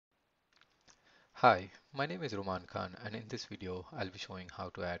Hi, my name is Ruman Khan, and in this video, I'll be showing how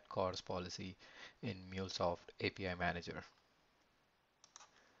to add CORS policy in MuleSoft API Manager.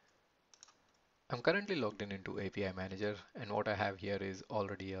 I'm currently logged in into API Manager, and what I have here is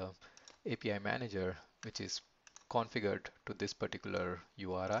already a API Manager which is configured to this particular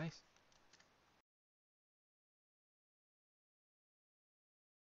URI.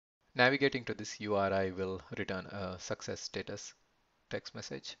 Navigating to this URI will return a success status text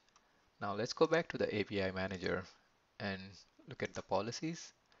message. Now let's go back to the API Manager and look at the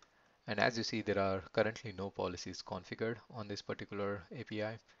policies. And as you see, there are currently no policies configured on this particular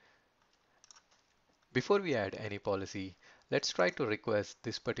API. Before we add any policy, let's try to request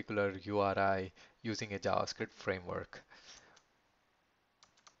this particular URI using a JavaScript framework.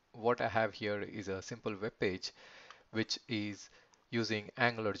 What I have here is a simple web page which is using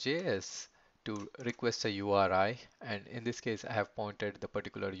AngularJS to request a URI, and in this case I have pointed the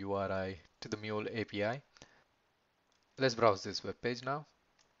particular URI to the Mule API. Let's browse this web page now,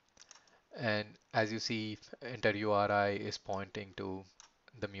 and as you see, enter URI is pointing to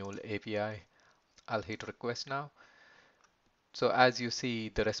the Mule API. I'll hit request now. So as you see,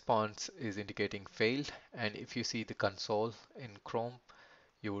 the response is indicating failed, and if you see the console in Chrome,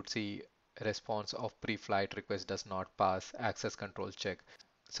 you would see a response of pre-flight request does not pass access control check.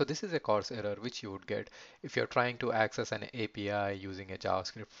 So this is a CORS error which you would get if you're trying to access an API using a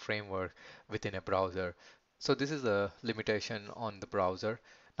JavaScript framework within a browser. So this is a limitation on the browser.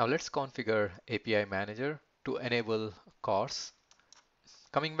 Now let's configure API Manager to enable CORS.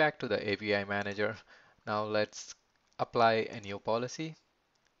 Coming back to the API Manager, now let's apply a new policy.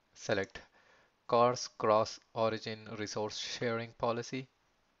 Select CORS Cross Origin Resource Sharing Policy.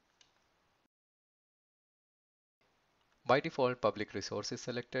 By default, public resource is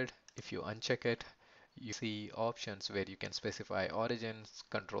selected. If you uncheck it, you see options where you can specify origins,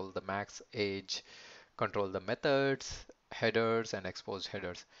 control the max age, control the methods, headers, and exposed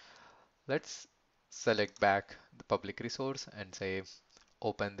headers. Let's select back the public resource and say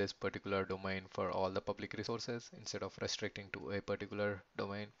open this particular domain for all the public resources instead of restricting to a particular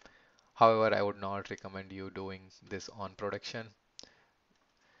domain. However, I would not recommend you doing this on production.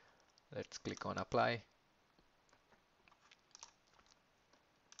 Let's click on apply.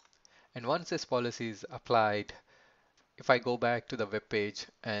 And once this policy is applied, if I go back to the web page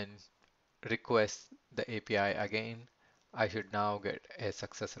and request the API again, I should now get a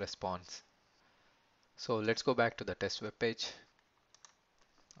success response. So let's go back to the test web page.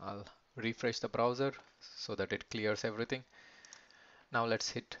 I'll refresh the browser so that it clears everything. Now let's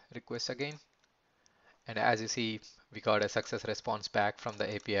hit request again. And as you see, we got a success response back from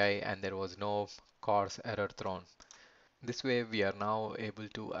the API and there was no CORS error thrown. This way we are now able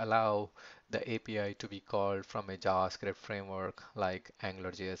to allow the API to be called from a JavaScript framework like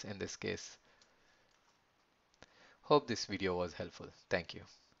AngularJS in this case. Hope this video was helpful. Thank you.